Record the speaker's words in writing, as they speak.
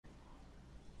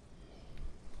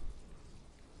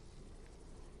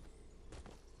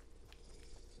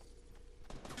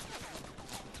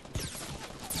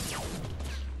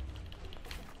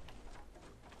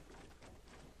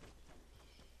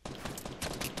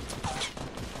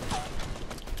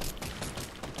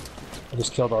I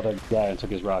just killed all that guy and took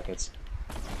his rockets.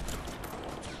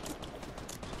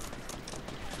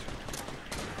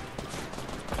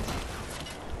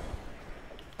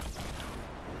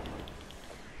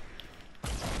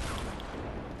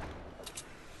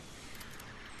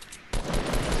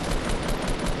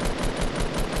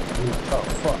 Oh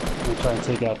fuck, I'm gonna try and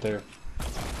take out there.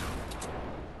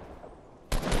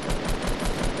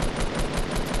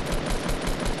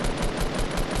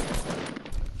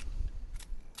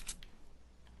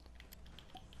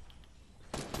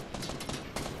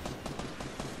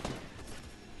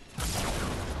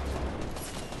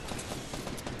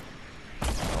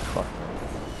 Fuck.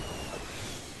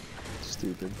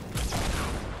 Stupid.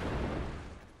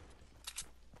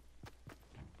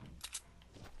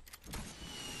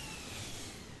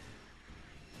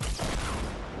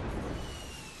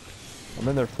 I'm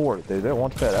in their fort. They don't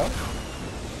want that out?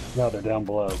 No, they're down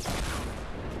below.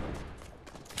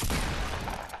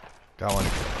 Got one.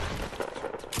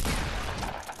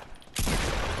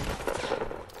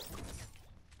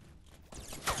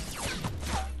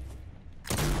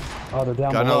 Oh, they're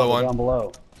down Got below. another They're one. down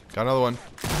below. Got another one.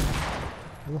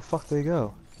 Where the fuck did they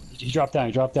go? He dropped down.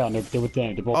 He dropped down. They're with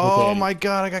Danny. They're both with Oh Danny. my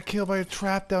god, I got killed by a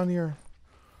trap down here.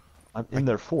 I'm in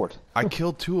their fort. I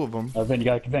killed 2 of them. Vin, you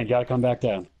gotta come back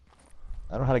down.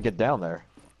 I don't know how to get down there.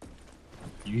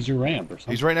 Use your ramp or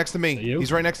something. He's right next to me. you?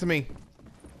 He's right next to me.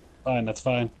 Fine, that's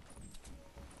fine.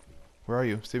 Where are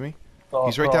you? See me? Crawl,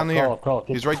 He's right crawl, down here. crawl, crawl.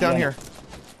 He's right down here.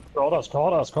 Crawl to us, crawl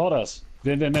to us, crawl to us.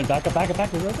 Vin, back up, back up,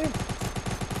 back up. Right there.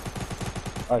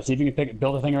 Alright, see if you can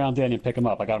build a thing around Danny and pick him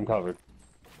up. I got him covered.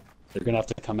 They're gonna have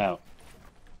to come out.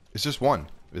 It's just one,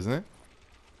 isn't it?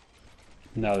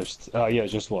 No, there's... Oh, yeah,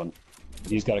 it's just one.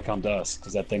 He's gotta come to us,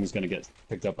 because that thing's gonna get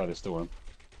picked up by the storm.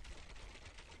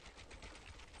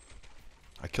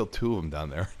 I killed 2 of them down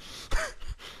there.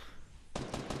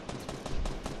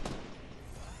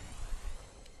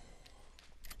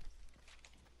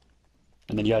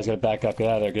 And then you guys gotta back up, get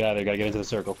out of there, get out of there, gotta get into the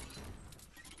circle.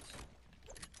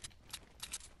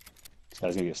 This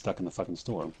guy's gonna get stuck in the fucking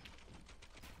storm.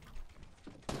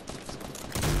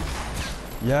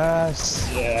 Yes!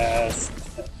 Yes!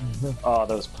 Oh,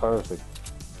 that was perfect.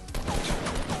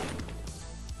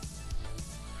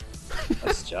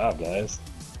 Nice job, guys.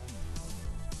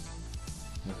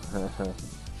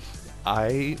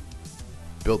 I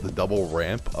built a double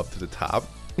ramp up to the top.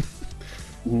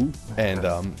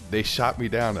 And they shot me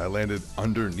down. I landed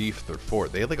underneath their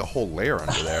fort. They had like a whole layer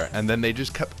under there, and then they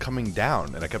just kept coming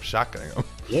down, and I kept shotgunning them.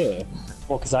 Yeah.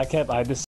 Well, because I just